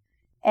talk,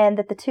 and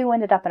that the two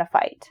ended up in a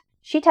fight.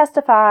 She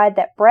testified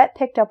that Brett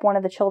picked up one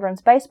of the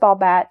children's baseball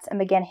bats and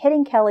began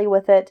hitting Kelly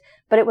with it,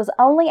 but it was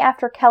only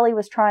after Kelly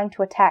was trying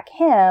to attack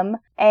him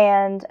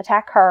and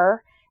attack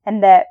her,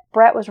 and that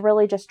Brett was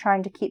really just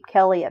trying to keep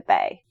Kelly at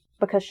bay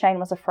because Shane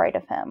was afraid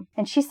of him.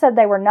 And she said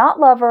they were not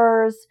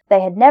lovers,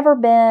 they had never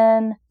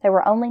been, they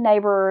were only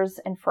neighbors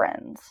and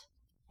friends.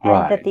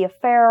 And that the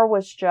affair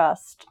was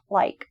just,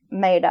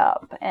 made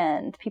up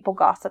and people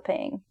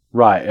gossiping.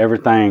 Right.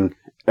 Everything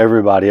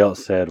everybody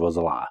else said was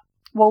a lie.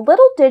 Well,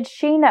 little did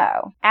she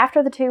know,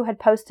 after the two had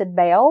posted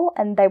bail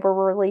and they were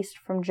released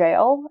from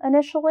jail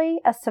initially,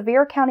 a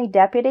Sevier County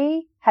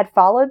deputy had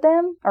followed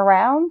them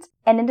around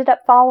and ended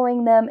up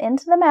following them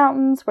into the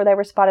mountains where they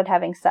were spotted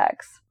having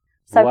sex.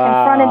 So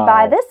confronted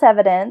by this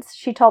evidence,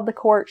 she told the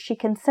court she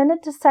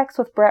consented to sex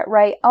with Brett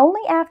Ray only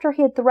after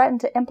he had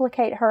threatened to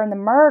implicate her in the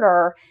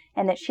murder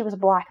and that she was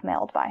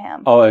blackmailed by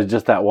him. Oh, it was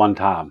just that one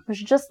time. It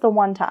was just the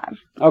one time.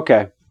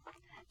 Okay.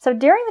 So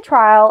during the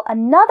trial,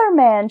 another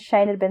man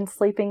Shane had been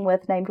sleeping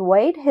with named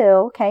Wade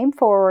Hill came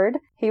forward.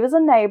 He was a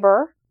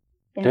neighbor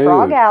in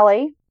Frog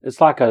Alley. It's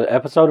like an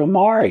episode of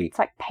Maury. It's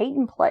like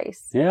Peyton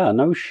Place. Yeah,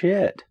 no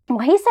shit.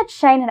 Well, he said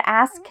Shane had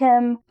asked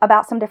him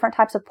about some different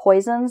types of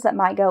poisons that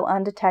might go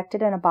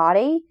undetected in a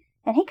body,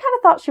 and he kind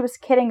of thought she was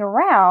kidding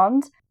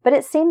around, but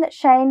it seemed that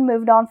Shane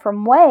moved on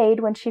from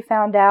Wade when she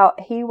found out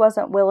he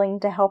wasn't willing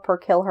to help her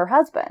kill her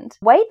husband.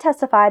 Wade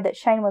testified that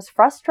Shane was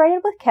frustrated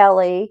with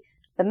Kelly,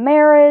 the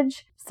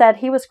marriage, said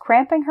he was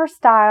cramping her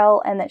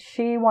style, and that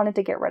she wanted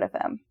to get rid of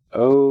him.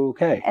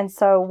 Okay. And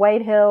so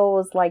Wade Hill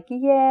was like,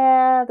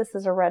 yeah, this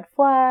is a red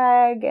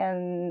flag,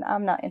 and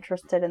I'm not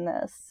interested in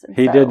this. And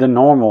he did the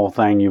normal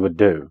thing you would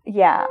do.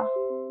 Yeah.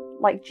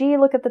 Like, gee,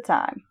 look at the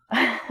time.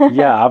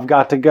 Yeah, I've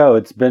got to go.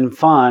 It's been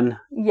fun.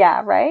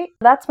 Yeah, right?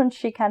 That's when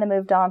she kind of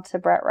moved on to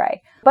Brett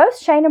Ray. Both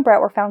Shane and Brett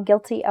were found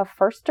guilty of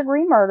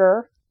first-degree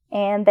murder,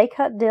 and they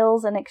cut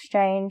deals in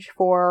exchange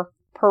for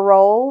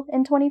parole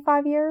in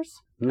 25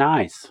 years.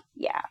 Nice.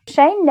 Yeah.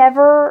 Shane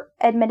never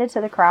admitted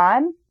to the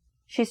crime.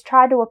 She's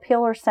tried to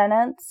appeal her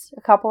sentence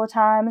a couple of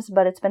times,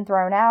 but it's been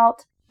thrown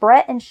out.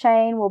 Brett and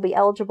Shane will be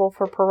eligible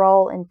for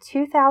parole in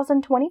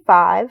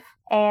 2025,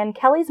 and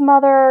Kelly's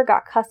mother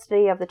got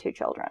custody of the two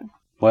children.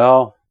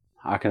 Well,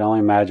 I can only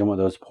imagine what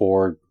those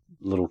poor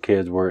little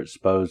kids were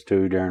exposed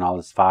to during all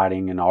this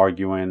fighting and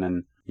arguing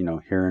and, you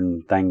know,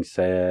 hearing things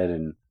said,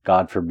 and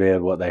God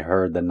forbid what they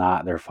heard the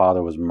night their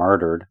father was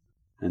murdered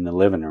in the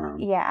living room.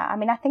 Yeah, I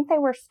mean, I think they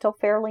were still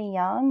fairly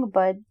young,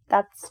 but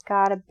that's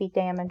gotta be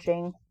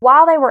damaging.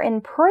 While they were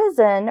in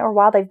prison, or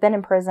while they've been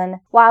in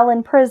prison,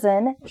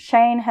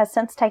 Shane has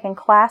since taken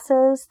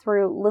classes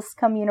through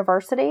Lipscomb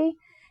University,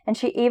 and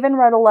she even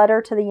wrote a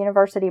letter to the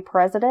university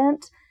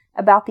president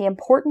about the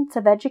importance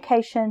of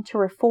education to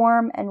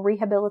reform and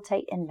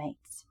rehabilitate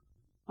inmates.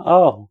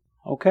 Oh,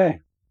 okay.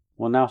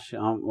 Well, now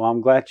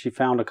I'm glad she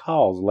found a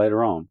cause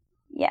later on.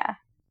 Yeah.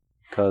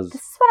 Because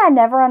this is what I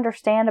never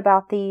understand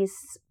about these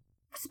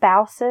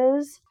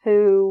spouses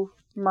who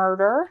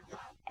murder,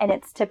 and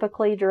it's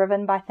typically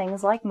driven by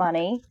things like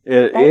money.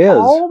 They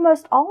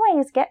almost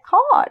always get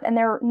caught, and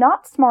they're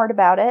not smart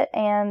about it.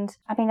 And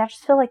I mean, I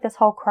just feel like this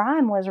whole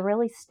crime was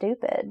really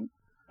stupid.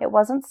 It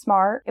wasn't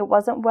smart. It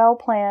wasn't well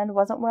planned.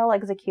 Wasn't well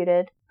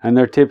executed. And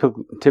they're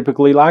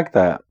typically like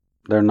that.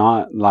 They're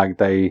not like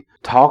they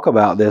talk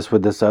about this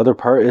with this other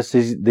person.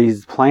 It's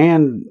these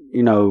planned,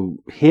 you know,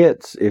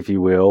 hits, if you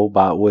will,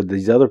 with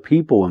these other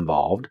people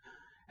involved.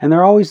 And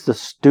they're always the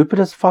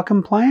stupidest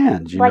fucking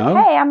plans, you know?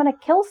 Like, hey, I'm going to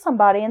kill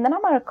somebody, and then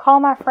I'm going to call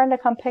my friend to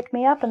come pick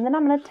me up, and then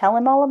I'm going to tell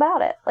him all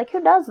about it. Like,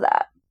 who does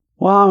that?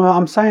 Well,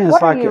 I'm saying it's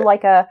what like... What are you,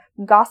 like a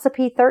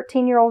gossipy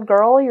 13-year-old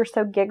girl? You're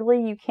so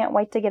giggly you can't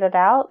wait to get it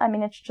out? I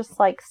mean, it's just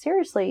like,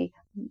 seriously...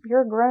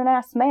 You're a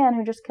grown-ass man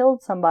who just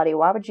killed somebody.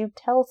 Why would you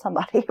tell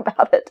somebody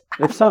about it?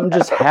 If something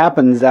just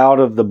happens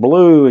out of the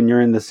blue and you're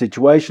in the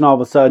situation, all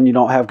of a sudden you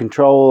don't have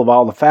control of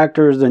all the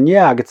factors, then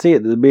yeah, I could see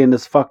it being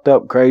this fucked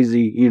up,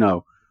 crazy, you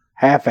know,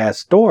 half-assed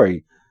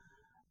story.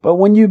 But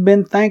when you've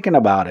been thinking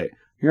about it,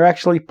 you're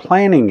actually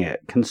planning it,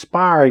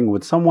 conspiring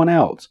with someone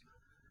else.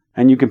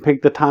 And you can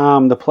pick the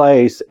time, the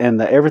place,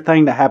 and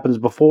everything that happens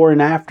before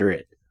and after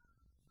it.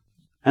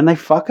 And they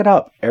fuck it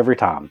up every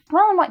time.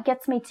 Well, and what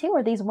gets me too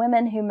are these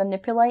women who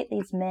manipulate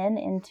these men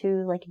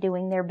into, like,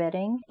 doing their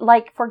bidding.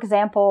 Like, for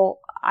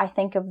example, I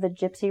think of the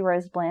Gypsy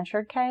Rose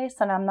Blanchard case,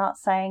 and I'm not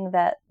saying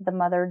that the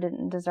mother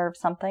didn't deserve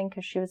something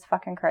because she was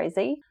fucking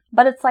crazy.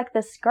 But it's like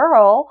this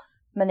girl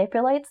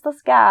manipulates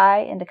this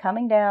guy into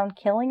coming down,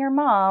 killing her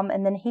mom,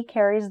 and then he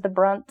carries the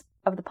brunt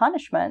of the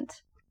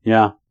punishment.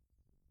 Yeah.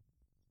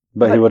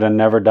 But he would have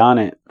never done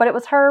it. But it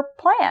was her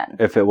plan.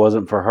 If it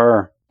wasn't for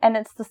her. And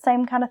it's the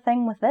same kind of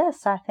thing with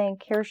this, I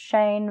think. Here's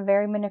Shane,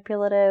 very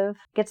manipulative,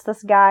 gets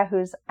this guy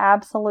who's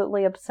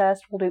absolutely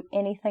obsessed, will do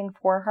anything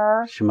for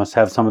her. She must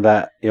have some of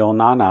that Il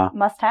Nana.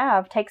 Must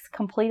have. Takes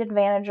complete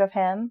advantage of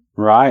him.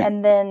 Right.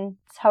 And then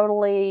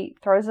totally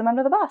throws him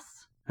under the bus.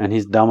 And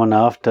he's dumb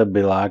enough to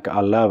be like, I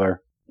love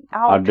her.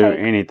 I'll do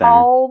anything.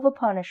 All the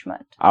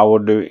punishment. I will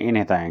do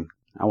anything.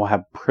 I will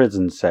have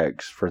prison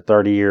sex for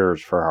 30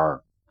 years for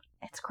her.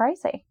 It's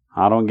crazy.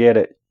 I don't get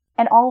it.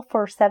 And all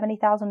for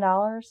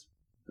 $70,000?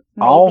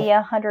 Maybe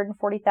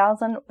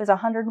 $140,000. Is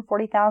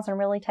 $140,000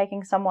 really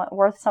taking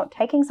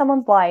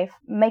someone's life,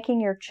 making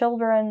your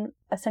children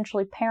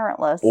essentially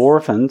parentless,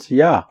 orphans?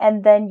 Yeah.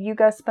 And then you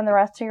go spend the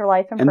rest of your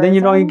life in prison. And then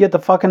you don't even get the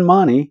fucking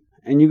money,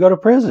 and you go to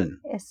prison.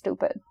 It's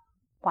stupid.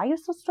 Why are you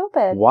so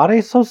stupid? Why are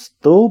they so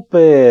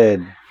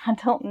stupid? I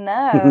don't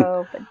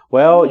know. But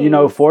well, geez. You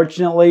know,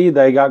 fortunately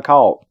they got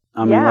caught.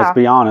 I mean, let's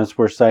be honest.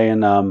 We're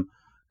saying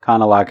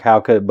kind of like how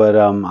could, but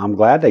I'm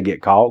glad they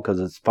get caught because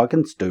it's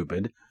fucking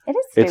stupid. It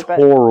is stupid. It's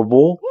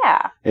horrible.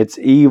 Yeah. It's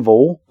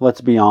evil.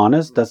 Let's be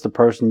honest. That's the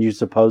person you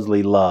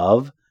supposedly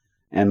love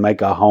and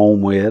make a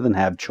home with and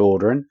have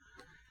children.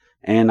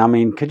 And I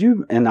mean, could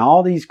you, and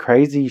all these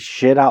crazy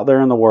shit out there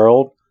in the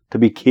world, to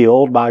be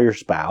killed by your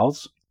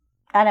spouse?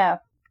 I know.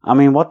 I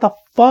mean, what the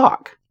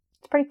fuck?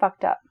 It's pretty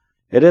fucked up.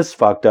 It is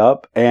fucked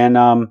up.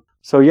 And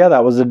so, yeah,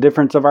 that was the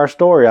difference of our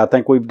story. I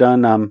think we've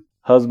done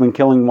husband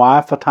killing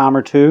wife a time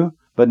or two.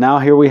 But now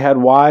here we had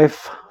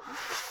wife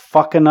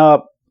fucking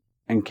up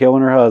and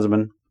killing her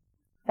husband.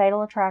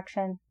 Fatal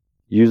Attraction.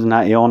 Using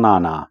that ill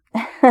nana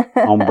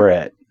on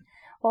Brett.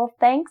 Well,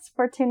 thanks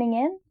for tuning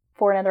in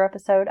for another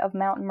episode of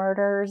Mountain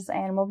Murders,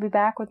 and we'll be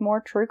back with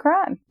more true crime.